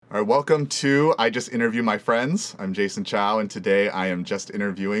All right, welcome to I Just Interview My Friends. I'm Jason Chow, and today I am just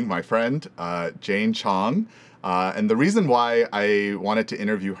interviewing my friend, Jane Chong. And the reason why I wanted to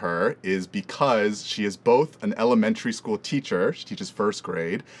interview her is because she is both an elementary school teacher, she teaches first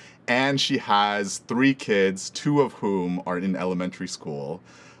grade, and she has 3 kids, 2 of whom are in elementary school.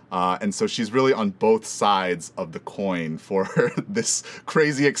 And so she's really on both sides of the coin for this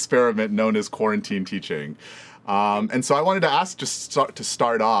crazy experiment known as quarantine teaching. And so I wanted to ask, to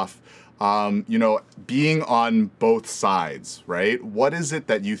start off, being on both sides, right? What is it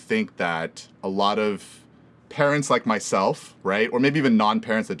that you think that a lot of parents like myself, right, or maybe even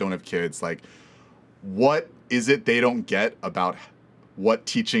non-parents that don't have kids, like, what is it they don't get about what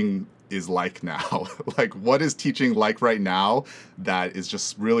teaching is like now? Like, what is teaching like right now that is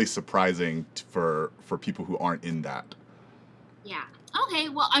just really surprising for people who aren't in that? Yeah. Okay.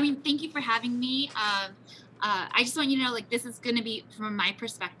 Well, thank you for having me. I just want you to know, like, this is going to be from my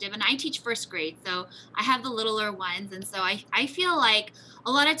perspective, and I teach first grade, so I have the littler ones, and so I feel like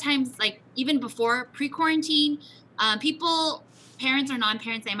a lot of times, like even before pre-quarantine, people, parents or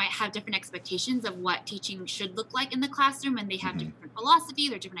non-parents, they might have different expectations of what teaching should look like in the classroom, and they have Mm-hmm. different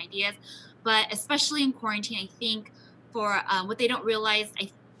philosophies or different ideas. But especially in quarantine, I think for what they don't realize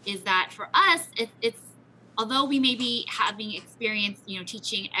is that for us, it's although we may be having experience,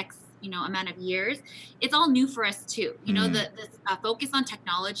 teaching X, amount of years, it's all new for us too. The focus on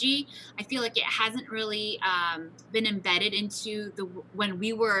technology, I feel like it hasn't really been embedded into when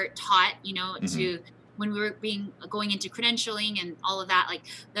we were taught, Mm-hmm. to when we were being going into credentialing and all of that. Like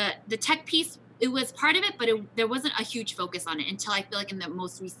the tech piece, it was part of it, but there wasn't a huge focus on it until I feel like in the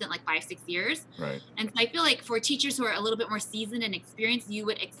most recent, like 5-6 years. Right. And so I feel like for teachers who are a little bit more seasoned and experienced, you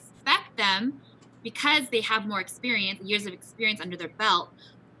would expect them, because they have more experience, years of experience under their belt.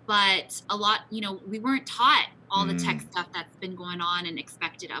 But a lot, we weren't taught all the tech Mm. stuff that's been going on and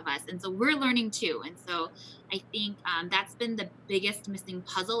expected of us. And so we're learning too. And so I think that's been the biggest missing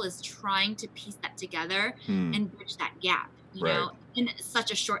puzzle, is trying to piece that together Mm. and bridge that gap, Right. in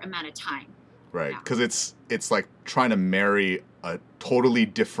such a short amount of time. Right, Yeah. because it's like trying to marry a totally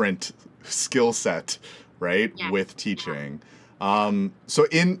different skill set, right, Yeah. with Yeah. teaching. Yeah. So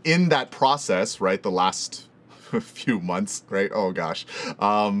in that process, right, the last few months, right? Oh gosh,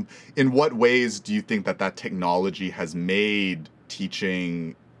 in what ways do you think that technology has made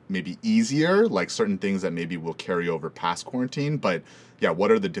teaching maybe easier, like certain things that maybe will carry over past quarantine? But yeah, what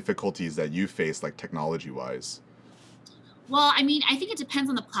are the difficulties that you face, like technology wise? Well, I think it depends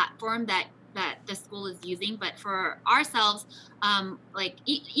on the platform that the school is using, but for ourselves, like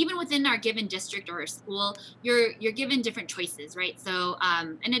even within our given district or school, you're given different choices, right? So,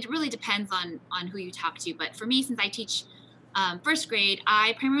 and it really depends on who you talk to. But for me, since I teach first grade,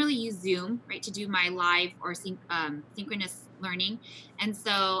 I primarily use Zoom, right, to do my live or synchronous learning. And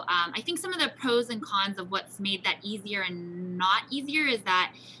so I think some of the pros and cons of what's made that easier and not easier is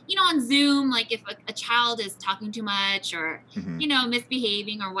that, on Zoom, like if a child is talking too much or, Hmm.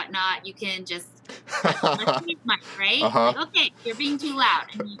 misbehaving or whatnot, you can just press the mute mic, right? Uh-huh. Like, okay, you're being too loud,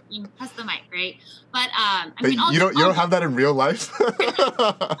 and you press the mic, right? But But all you all don't have that in real life?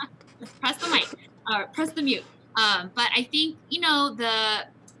 just press the mic or press the mute. But I think,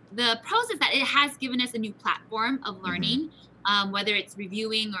 the pros is that it has given us a new platform of Hmm. learning. Whether it's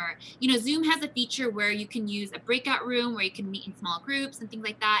reviewing or, Zoom has a feature where you can use a breakout room where you can meet in small groups and things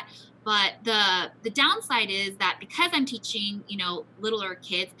like that. But the downside is that because I'm teaching, littler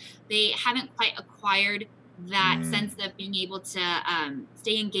kids, they haven't quite acquired that Mm. sense of being able to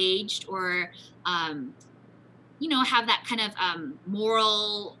stay engaged or um, have that kind of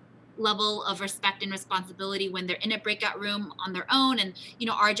moral level of respect and responsibility when they're in a breakout room on their own. And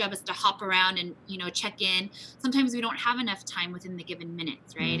our job is to hop around and check in. Sometimes we don't have enough time within the given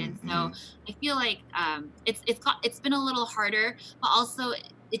minutes, right? And so Mm-hmm. I feel like it's been a little harder, but also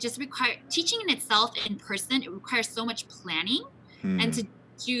it just requires teaching in itself in person. It requires so much planning, and Mm.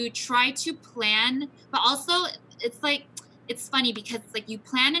 to try to plan, but also it's like it's funny because it's like you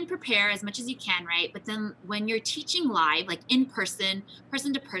plan and prepare as much as you can, right? But then when you're teaching live, like in person,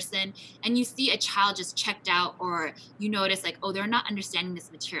 person to person, and you see a child just checked out, or you notice like, oh, they're not understanding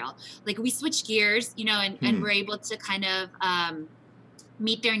this material. Like we switch gears, and Hmm. we're able to kind of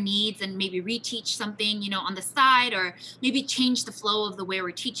meet their needs and maybe reteach something, on the side, or maybe change the flow of the way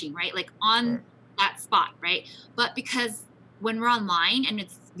we're teaching, right? Like on Right. that spot, right? But because when we're online and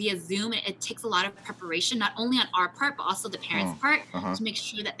it's via Zoom, it takes a lot of preparation, not only on our part, but also the parents' Oh. part, Uh-huh. to make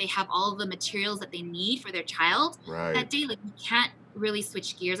sure that they have all of the materials that they need for their child Right. that day. Like we can't really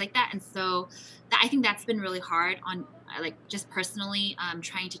switch gears like that. And so I think that's been really hard on like just personally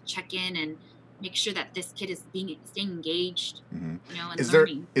trying to check in and make sure that this kid is staying engaged, Hmm. and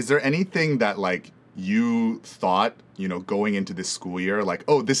learning. Is there anything that like you thought, going into this school year, like,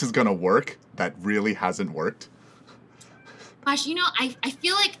 oh, this is gonna work, that really hasn't worked? Gosh, I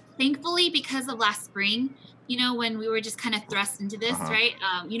feel like thankfully because of last spring, when we were just kind of thrust into this, Uh-huh. right?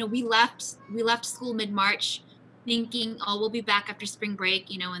 We left school mid-March thinking, oh, we'll be back after spring break,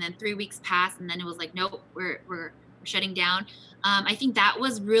 and then 3 weeks passed and then it was like, nope, we're shutting down. I think that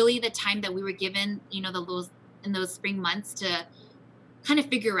was really the time that we were given, those in those spring months to kind of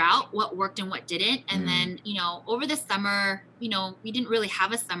figure out what worked and what didn't. And Mm, then, over the summer, we didn't really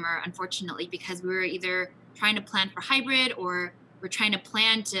have a summer, unfortunately, because we were either trying to plan for hybrid or we're trying to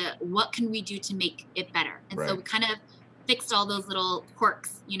plan to what can we do to make it better. And so right. we kind of fixed all those little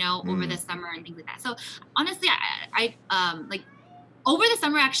quirks, over the Mm, summer and things like that. So honestly, I like over the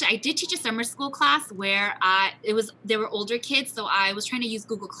summer, actually, I did teach a summer school class where there were older kids, so I was trying to use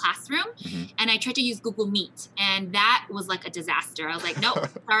Google Classroom, mhm. and I tried to use Google Meet, and that was like a disaster. I was like, nope,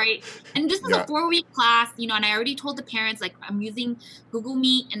 sorry. And this was a Yeah, 4 week class, and I already told the parents like I'm using Google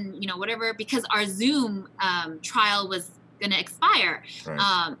Meet and whatever because our Zoom trial was gonna expire.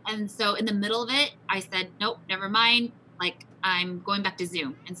 right. And so in the middle of it, I said, nope, never mind. Like I'm going back to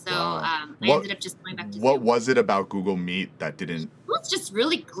Zoom, and so Wow. I What ended up just going back to what Zoom. was it about Google Meet that didn't? Was just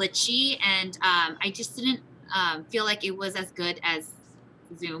really glitchy, and I just didn't feel like it was as good as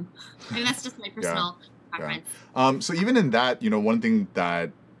Zoom. I mean, that's just my Yeah, personal yeah. preference. So even in that, one thing that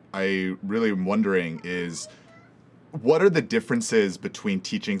I really am wondering is what are the differences between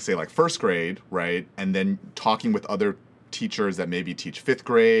teaching, say, like first grade, right, and then talking with other teachers that maybe teach fifth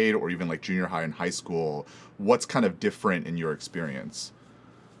grade or even like junior high and high school? What's kind of different in your experience?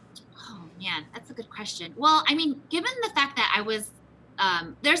 Oh man, that's a good question. Well, I mean, given the fact that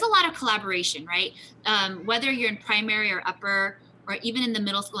there's a lot of collaboration, right? Whether you're in primary or upper, or even in the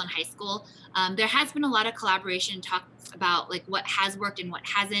middle school and high school, there has been a lot of collaboration talks about like what has worked and what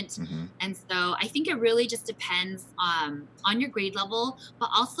hasn't. Mm-hmm. And so I think it really just depends on your grade level, but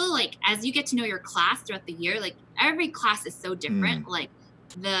also like as you get to know your class throughout the year, like every class is so different. Mm, Like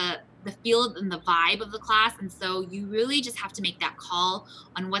the feel and the vibe of the class, and so you really just have to make that call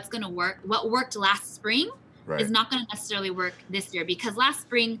on what's going to work. What worked last spring is right. not going to necessarily work this year because last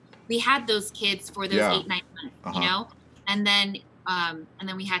spring we had those kids for those Yeah. 8 9 months, Uh-huh. and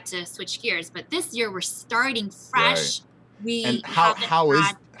then we had to switch gears. But this year we're starting Right. fresh. And We how haven't how had.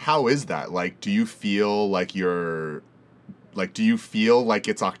 is how is that? Like, do you feel like do you feel like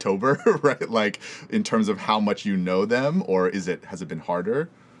it's October, right? Like in terms of how much you know them, or has it been harder?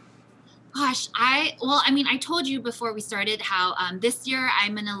 Gosh, I mean, I told you before we started how this year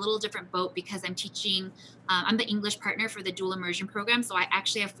I'm in a little different boat because I'm teaching. I'm the English partner for the dual immersion program, so I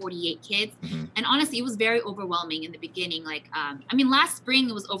actually have 48 kids. Mm-hmm. And honestly, it was very overwhelming in the beginning. Like, I mean, last spring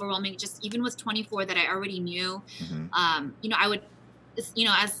it was overwhelming. Just even with 24 that I already knew, Mm-hmm. I would,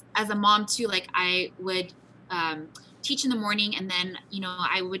 as a mom too, like I would teach in the morning, and then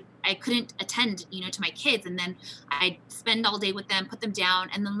I couldn't attend to my kids, and then I'd spend all day with them, put them down,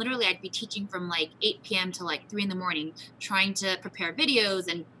 and then literally I'd be teaching from like 8 p.m. to like 3 in the morning, trying to prepare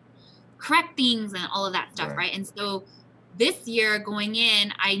videos and correct things and all of that stuff, Right. right? And so this year going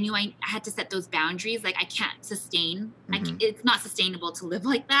in, I knew I had to set those boundaries. Like I can't sustain, Mm-hmm. it's not sustainable to live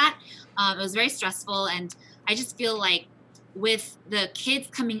like that. It was very stressful, and I just feel like with the kids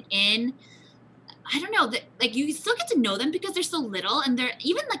coming in, I don't know that like you still get to know them because they're so little, and they're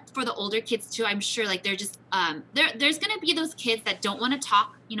even like for the older kids too. I'm sure like they're just there's gonna be those kids that don't want to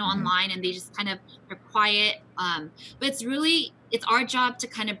talk, Mm-hmm. online, and they just kind of they're quiet. But it's our job to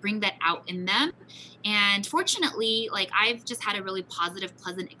kind of bring that out in them. And fortunately, like I've just had a really positive,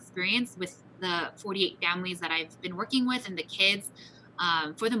 pleasant experience with the 48 families that I've been working with and the kids.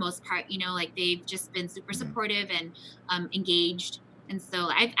 For the most part, like they've just been super Mm-hmm. supportive and engaged, and so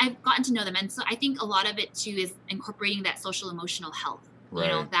I've gotten to know them. And so I think a lot of it too is incorporating that social emotional health,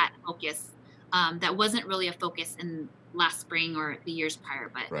 Right. that focus that wasn't really a focus in last spring or the years prior,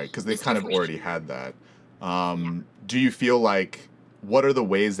 but Right, because they this year kind of for already sure. had that. Yeah. Do you feel like what are the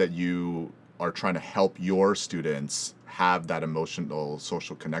ways that you are trying to help your students have that emotional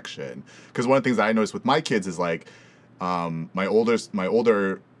social connection? Because one of the things that I noticed with my kids is like my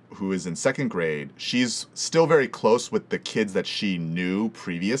older who is in second grade, she's still very close with the kids that she knew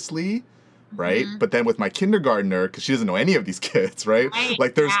previously, right? Hmm. But then with my kindergartner, because she doesn't know any of these kids, right? Right.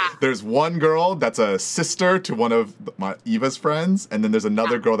 Like Yeah. there's one girl that's a sister to one of my Eva's friends, and then there's Yeah.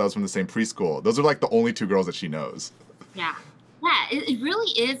 another girl that was from the same preschool. Those are like the only two girls that she knows. Yeah. Yeah, it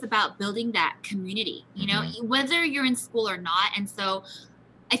really is about building that community, Hmm. whether you're in school or not. And so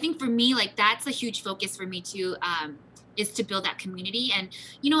I think for me, like that's a huge focus for me too. is to build that community. And,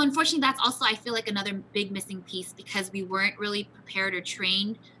 unfortunately, that's also, I feel like, another big missing piece because we weren't really prepared or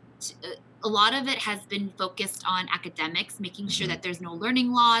trained. A lot of it has been focused on academics, making sure Hmm. that there's no learning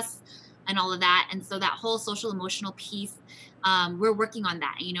loss and all of that. And so that whole social emotional piece, we're working on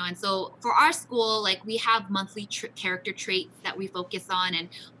that, And so for our school, like we have monthly character traits that we focus on, and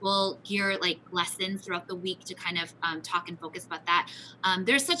we'll gear like lessons throughout the week to kind of talk and focus about that.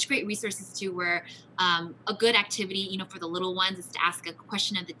 There's such great resources too, where a good activity, for the little ones is to ask a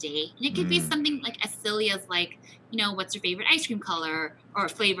question of the day. And it could be Mm, something like as silly as like, what's your favorite ice cream color or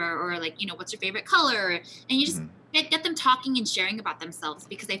flavor, or like, what's your favorite color? And you just mhm, get them talking and sharing about themselves,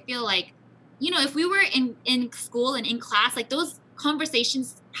 because I feel like, if we were in school and in class, like those conversations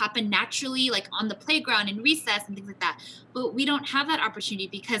happen naturally, like on the playground and recess and things like that. But we don't have that opportunity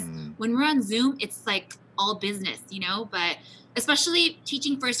because mm, when we're on Zoom, it's like all business, But especially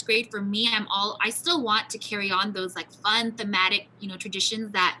teaching first grade for me, I still want to carry on those like fun thematic,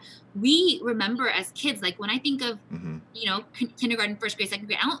 traditions that we remember as kids. Like when I think of, mhm. kindergarten, first grade, second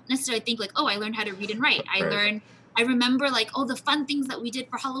grade, I don't necessarily think like, oh, I learned how to read and write. Right. I remember like, oh, the fun things that we did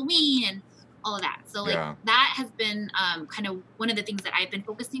for Halloween and all of that. So like Yeah. that has been kind of one of the things that I've been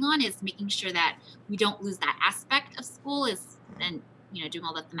focusing on, is making sure that we don't lose that aspect of school, is and doing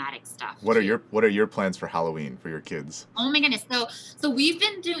all the thematic stuff too. What are your plans for Halloween for your kids? Oh my goodness. So we've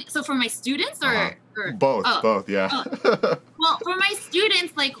been doing, so for my students, Uh-huh. or Both, oh both, yeah. oh well, for my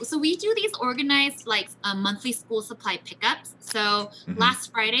students, like, so we do these organized, like, monthly school supply pickups. So Hmm. last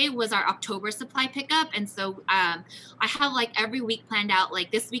Friday was our October supply pickup, and so I have like every week planned out.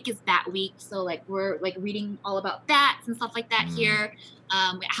 Like this week is that week, so like we're like reading all about bats and stuff like that Mm, here.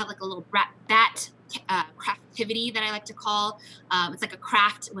 We have like a little bat craftivity that I like to call. It's like a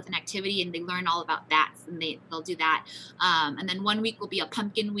craft with an activity, and they learn all about bats, and they'll do that. And then one week will be a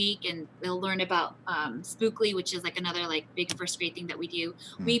pumpkin week, and they'll learn about Spookly, which is like another like big first grade thing that we do.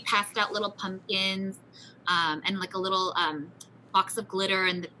 mm. We passed out little pumpkins, and like a little box of glitter,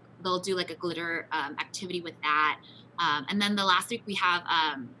 and they'll do like a glitter activity with that. And then the last week we have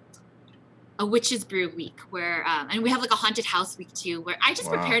a witch's brew week, where and we have like a haunted house week too, where I just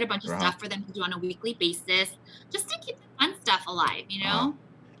Wow. prepared a bunch of Uh-huh. stuff for them to do on a weekly basis, just to keep the fun stuff alive, Uh-huh.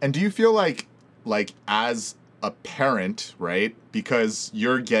 And do you feel like as a parent, right? Because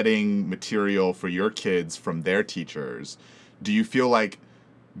you're getting material for your kids from their teachers, do you feel like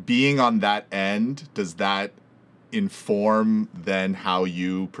being on that end, does that inform then how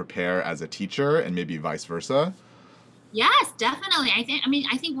you prepare as a teacher and maybe vice versa? Yes, definitely. I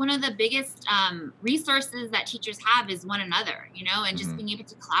think one of the biggest resources that teachers have is one another, and just Hmm. being able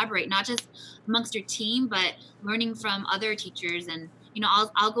to collaborate, not just amongst your team, but learning from other teachers. And,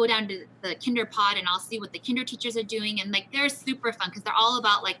 I'll go down to the kinder pod and I'll see what the kinder teachers are doing. And like, they're super fun because they're all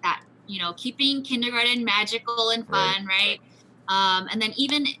about like that, keeping kindergarten magical and Right. fun, right? And then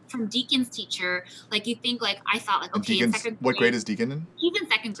even from Deacon's teacher, like you think like, I thought like, And okay, in Deacon's, second what grade grade, is Deacon in? he's in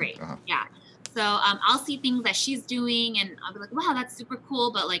second grade. Uh-huh. Yeah. So I'll see things that she's doing, and I'll be like, wow, that's super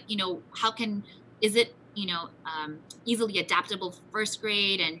cool. But like, is it, easily adaptable for first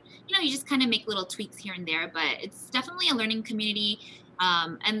grade? And, you just kind of make little tweaks here and there, but it's definitely a learning community.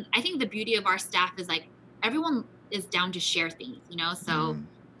 And I think the beauty of our staff is like everyone is down to share things, So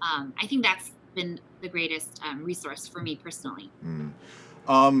Mm, I think that's been the greatest resource for me personally. mm.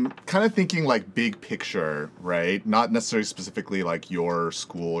 Kind of thinking like big picture, right? Not necessarily specifically like your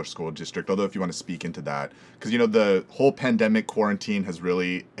school or school district, although if you want to speak into that, because the whole pandemic quarantine has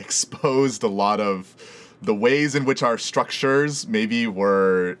really exposed a lot of the ways in which our structures maybe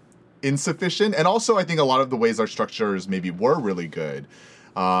were insufficient, and also I think a lot of the ways our structures maybe were really good.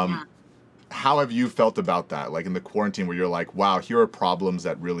 Um, Yeah. how have you felt about that? Like in the quarantine, where you're like, wow, here are problems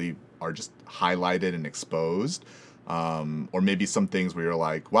that really are just highlighted and exposed, or maybe some things where you're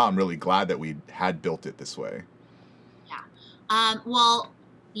like, wow, I'm really glad that we had built it this way. Yeah. Well,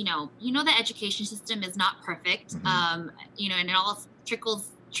 the education system is not perfect. Hmm. And it all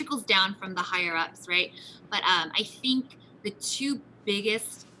trickles down from the higher ups, right? But I think the two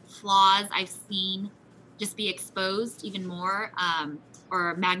biggest flaws I've seen just be exposed even more,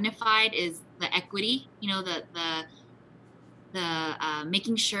 or magnified, is the equity. The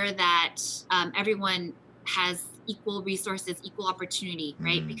making sure that everyone has equal resources, equal opportunity,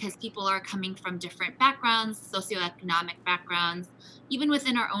 right? Mm, Because people are coming from different backgrounds, socioeconomic backgrounds. Even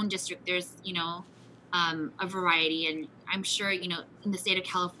within our own district, there's a variety, and I'm sure in the state of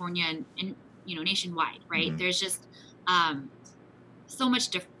California, and nationwide, right? hmm. There's just so much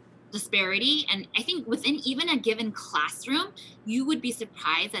disparity, and I think within even a given classroom, you would be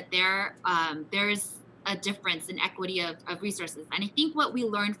surprised that there's a difference in equity of resources. And I think what we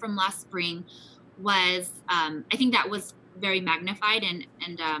learned from last spring I think that was very magnified, and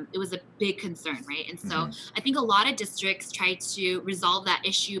it was a big concern, right? And so Hmm. I think a lot of districts try to resolve that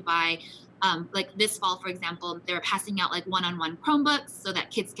issue by like this fall, for example, they're passing out like one-on-one Chromebooks so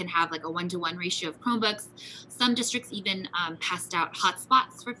that kids can have like a one-to-one ratio of Chromebooks. Some districts even passed out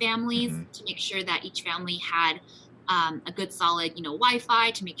hotspots for families Hmm. to make sure that each family had a good solid,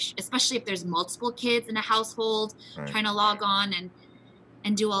 Wi-Fi to especially if there's multiple kids in a household Right. trying to log on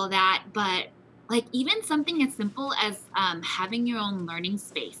and do all that. But like even something as simple as having your own learning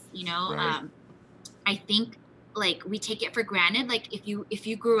space, Right. I think like we take it for granted. Like if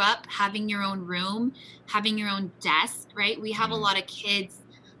you grew up having your own room, having your own desk, right? We have a Mm. lot of kids,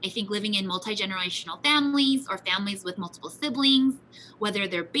 I think, living in multi-generational families or families with multiple siblings, whether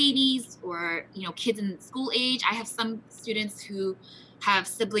they're babies or kids in school age. I have some students who have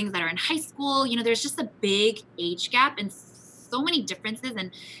siblings that are in high school. There's just a big age gap and so many differences,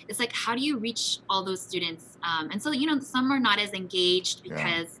 and it's like, how do you reach all those students? And so some are not as engaged Yeah.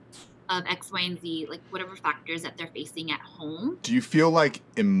 because of X, Y, and Z, like whatever factors that they're facing at home. Do you feel like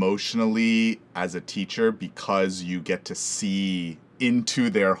emotionally as a teacher, because you get to see into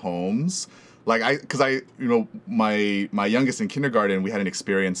their homes? Like because my youngest in kindergarten, we had an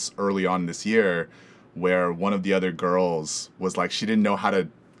experience early on this year where one of the other girls was like, she didn't know how to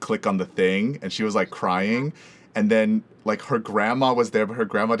click on the thing and she was like crying. And then like her grandma was there, but her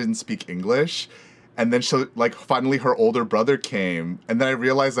grandma didn't speak English. And then she like finally her older brother came, and then I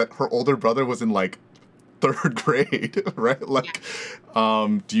realized that her older brother was in like third grade, right? Yeah. Like,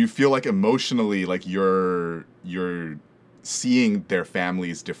 do you feel like emotionally, like you're seeing their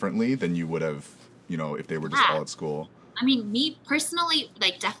families differently than you would have, if they were just Yeah. all at school? I mean, me personally,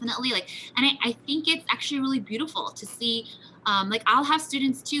 like definitely, like, and I think it's actually really beautiful to see. Like, I'll have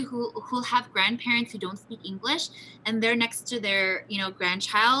students too who'll have grandparents who don't speak English, and they're next to their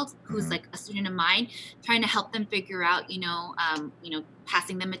grandchild who's Hmm. like a student of mine, trying to help them figure out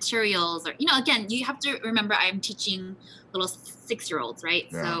passing them materials, or again, you have to remember I'm teaching little 6-year-olds, right?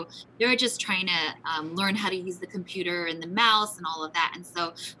 Yeah. So they're just trying to learn how to use the computer and the mouse and all of that, and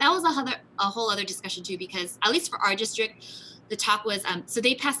so that was a whole other discussion too, because at least for our district, the talk was so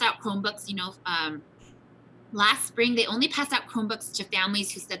they passed out Chromebooks. Last spring they only passed out Chromebooks to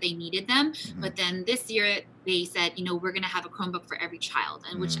families who said they needed them, Hmm. but then this year they said, we're going to have a Chromebook for every child,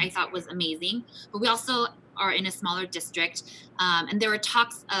 and which I Mm. thought was amazing. But we also are in a smaller district, and there were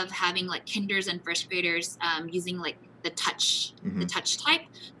talks of having like kinders and first graders using like the Hmm. touch type,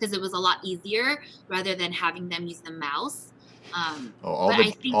 because it was a lot easier rather than having them use the mouse. Oh, But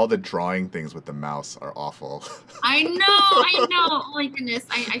I think all the drawing things with the mouse are awful. I know. Oh my goodness.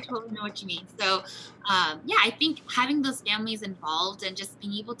 I totally know what you mean. So, yeah, I think having those families involved and just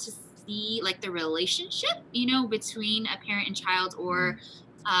being able to see like the relationship, between a parent and child, or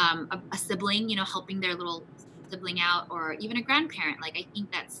Mhm. a sibling, helping their little sibling out, or even a grandparent. Like, I think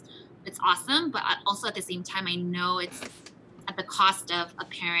it's awesome. But also at the same time, I know it's at the cost of a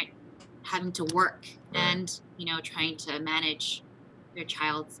parent having to work Right. and, trying to manage their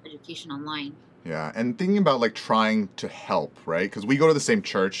child's education online. Yeah, and thinking about like trying to help, right? Because we go to the same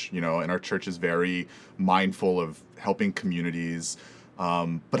church, and our church is very mindful of helping communities.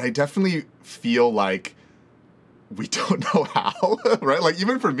 But I definitely feel like we don't know how, right? Like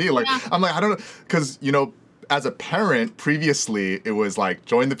even for me, like Yeah. I'm like I don't know, because as a parent previously, it was like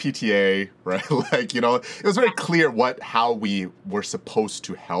join the PTA, right? Like it was very clear how we were supposed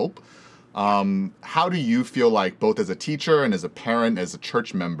to help. Yeah. How do you feel like both as a teacher and as a parent, as a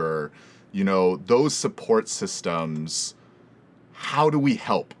church member, those support systems? How do we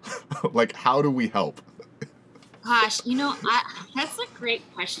help? Like how do we help? Gosh, that's a great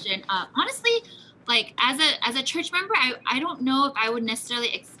question. Honestly, like as a church member, I don't know if I would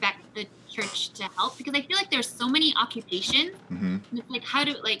necessarily expect the church to help, because I feel like there's so many occupations. Hmm. And it's like, how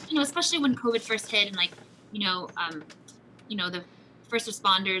do, like, especially when COVID first hit, and like, the first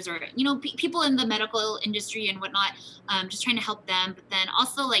responders, or people in the medical industry and whatnot, just trying to help them. But then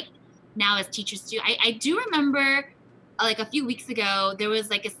also like now as teachers too, I do remember like a few weeks ago there was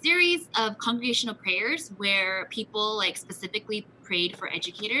like a series of congregational prayers where people like specifically prayed for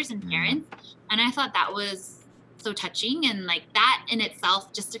educators and Mm. parents, and I thought that was so touching, and like that in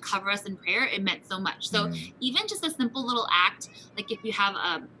itself, just to cover us in prayer, it meant so much. So Mm. even just a simple little act, like if you have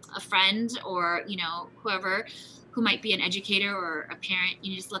a friend, or whoever who might be an educator or a parent,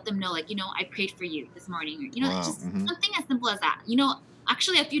 just let them know, like, I prayed for you this morning, or it's Wow. just Hmm. something as simple as that.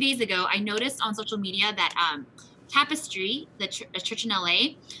 Actually a few days ago I noticed on social media that Tapestry, a church in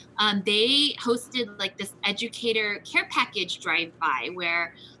LA, they hosted like this educator care package drive-by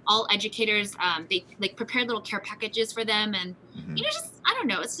where all educators they like prepared little care packages for them, and Hmm. just I don't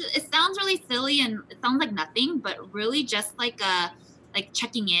know, it sounds really silly and it sounds like nothing, but really just like a like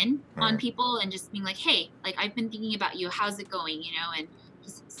checking in on Right. people and just being like, hey, like I've been thinking about you, how's it going, and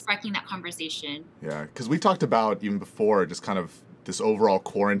just sparking that conversation. Yeah, because we talked about even before just kind of this overall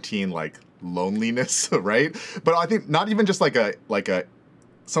quarantine like loneliness, right? But I think not even just like a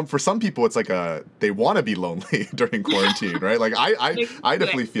some for some people it's like a they want to be lonely during quarantine, right? Like I Do it.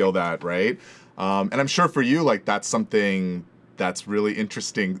 definitely feel that, right? And I'm sure for you like that's something that's really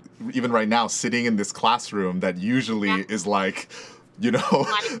interesting even right now sitting in this classroom that Yeah, usually is like you know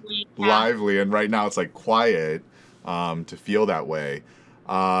lively, yeah. lively and right now it's like quiet to feel that way.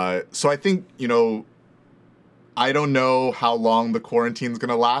 So I think I don't know how long the quarantine's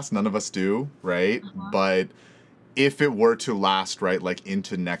gonna last. None of us do, right? Uh-huh. But if it were to last, right, like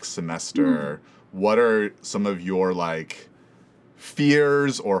into next Mm. semester, what are some of your like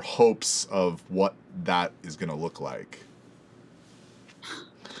fears or hopes of what that is gonna look like?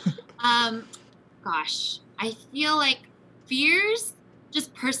 Um, Gosh, I feel like fears,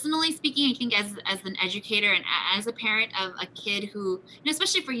 just personally speaking, I think as an educator and as a parent of a kid who,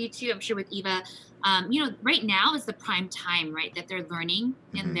 especially for you too, I'm sure with Eva, right now is the prime time, right, that they're learning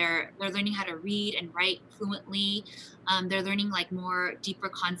and Hmm. they're learning how to read and write fluently. They're learning like more deeper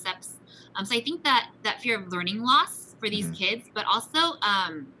concepts. So I think that fear of learning loss for these Hmm. kids, but also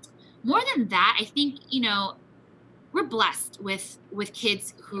more than that, I think we're blessed with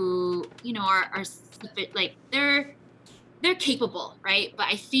kids who are like they're capable, right? But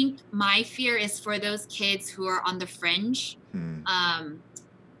I think my fear is for those kids who are on the fringe, Hmm. um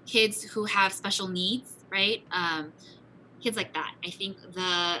kids who have special needs, right? Kids like that, I think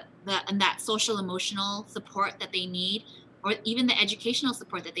the and that social emotional support that they need, or even the educational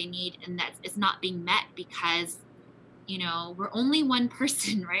support that they need, and that is not being met because we're only one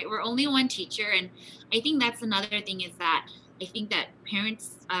person, right? We're only one teacher. And I think that's another thing is that I think that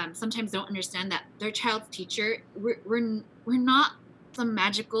parents sometimes don't understand that their child's teacher, we're not some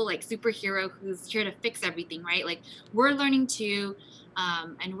magical like superhero who's here to fix everything, right? Like we're learning to,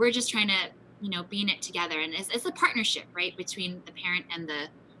 and we're just trying to, be in it together. And it's a partnership, right? Between the parent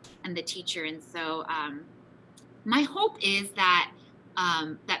and the teacher. And so, my hope is that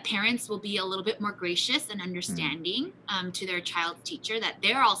parents will be a little bit more gracious and Hmm. understanding to their child's teacher, that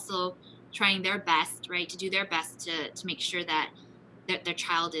they're also trying their best, right, to do their best to make sure that their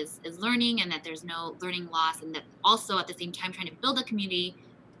child is learning and that there's no learning loss, and that also at the same time trying to build a community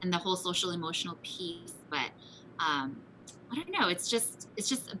and the whole social emotional piece. But um, I don't know. It's just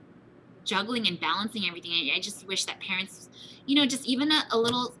juggling and balancing everything. I just wish that parents, just even a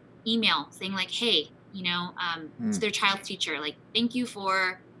little email saying like, hey, Hmm. to their child's teacher, like, thank you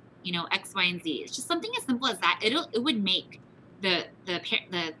for, X, Y, and Z. It's just something as simple as that. It would make the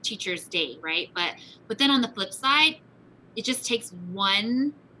teacher's day, right? But then on the flip side, it just takes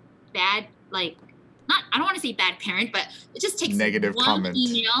one bad, like, not, I don't want to say bad parent, but it just takes Negative one comment.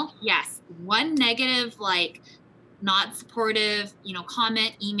 email. Yes, one negative, like, not supportive,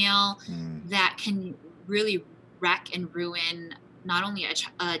 comment, email Hmm. that can really wreck and ruin not only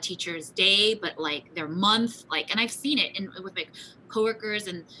a teacher's day, but like their month. Like, and I've seen it with like coworkers,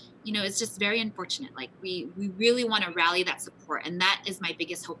 and it's just very unfortunate. Like, we really want to rally that support, and that is my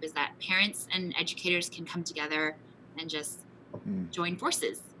biggest hope, is that parents and educators can come together and just Hmm. join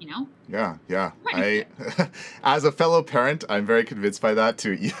forces. Yeah, yeah. I, Partnership. as a fellow parent, I'm very convinced by that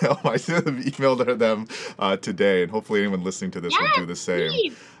to email. I emailed them today, and hopefully anyone listening to this will Yes, do the same.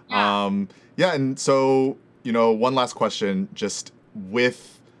 please. Yeah. Yeah, and so one last question, just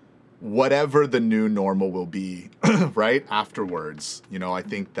with whatever the new normal will be, right afterwards. I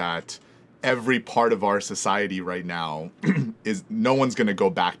think that every part of our society right now is no one's going to go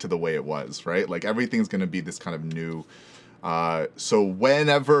back to the way it was, right? Like everything's going to be this kind of new so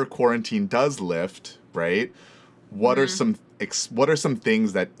whenever quarantine does lift, right? What are Hmm. some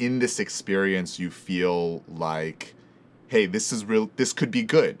things that in this experience you feel like, hey, this is real. This could be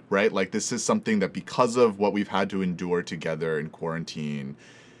good, right? Like this is something that because of what we've had to endure together in quarantine,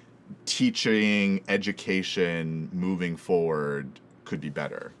 teaching, education, moving forward could be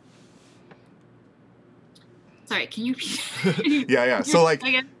better. Sorry, can you repeat? Yeah, yeah. So Just like,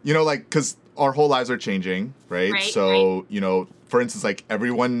 again. like because our whole lives are changing, right? Right, right. So for instance, like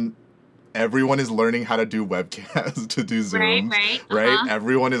everyone is learning how to do webcams to do Right, zooms, right. right? Uh-huh.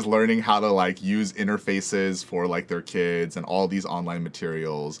 Everyone is learning how to like use interfaces for like their kids and all these online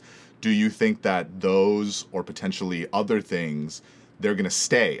materials. Do you think that those or potentially other things they're going to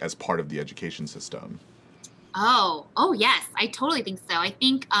stay as part of the education system? Oh yes, I totally think so. I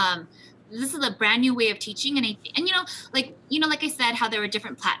think this is a brand new way of teaching, and like I said, how there were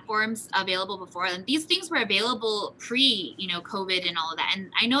different platforms available before, and these things were available pre COVID and all of that. And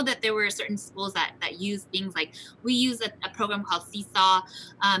I know that there were certain schools that use things like we use a program called Seesaw,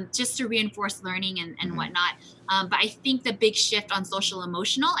 just to reinforce learning and Hmm. whatnot. But I think the big shift on social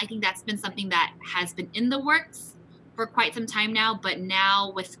emotional, I think that's been something that has been in the works for quite some time now. But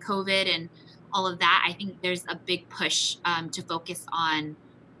now with COVID and all of that, I think there's a big push to focus on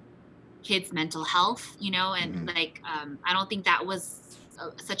kids' mental health, and Hmm. I don't think that was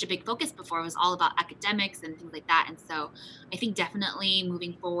such a big focus before. It was all about academics and things like that. And so I think definitely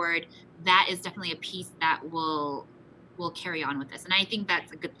moving forward, that is definitely a piece that will carry on with this. And I think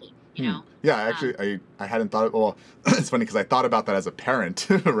that's a good thing, Hmm. Yeah, Um, actually, I hadn't thought. Well, it's funny because I thought about that as a parent,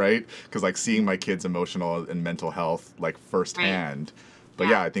 right? Because like seeing my kids' emotional and mental health like right. firsthand. But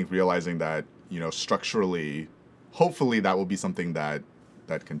Yeah. yeah, I think realizing that structurally, hopefully that will be something that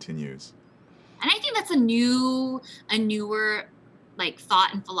continues. And I think that's a newer like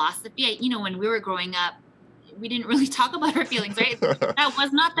thought and philosophy. When we were growing up, we didn't really talk about our feelings, right? That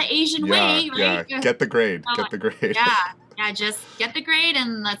was not the Asian Yeah, way, yeah. right? Get the grade. So, Get the grade. yeah, yeah, just get the grade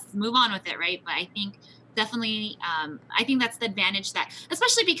and let's move on with it, right? But I think definitely, I think that's the advantage that,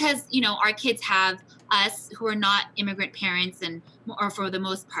 especially because our kids have us who are not immigrant parents, or for the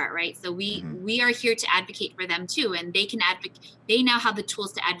most part, right? So we Hmm. we are here to advocate for them too, and they can advocate. They now have the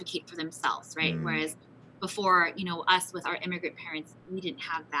tools to advocate for themselves, right? Mm. Whereas before, us with our immigrant parents, we didn't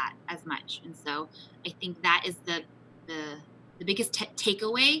have that as much, and so I think that is the the biggest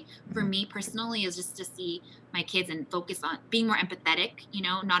takeaway for Hmm. me personally is just to see my kids and focus on being more empathetic,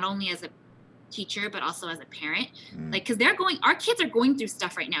 not only as a teacher but also as a parent, Mm. like because our kids are going through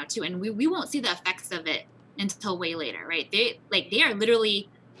stuff right now too, and we won't see the effects of it until way later, right? They are literally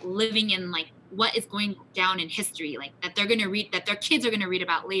living in like what is going down in history, like that they're going to read, that their kids are going to read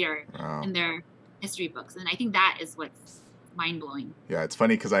about later Wow. in their history books. And I think that is what's mind-blowing. Yeah, it's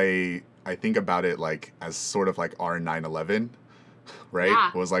funny because I think about it like as sort of like our 9/11, right? Yeah.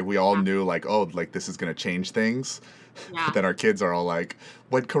 It was like we all Yeah. knew like, oh, like this is gonna change things, but Yeah. then our kids are all like,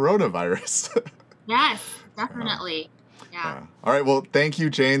 what coronavirus? Yes, Yeah, definitely. Yeah. yeah. All right. Well, thank you,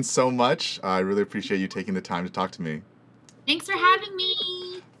 Jane, so much. I really appreciate you taking the time to talk to me. Thanks for having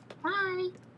me. Bye.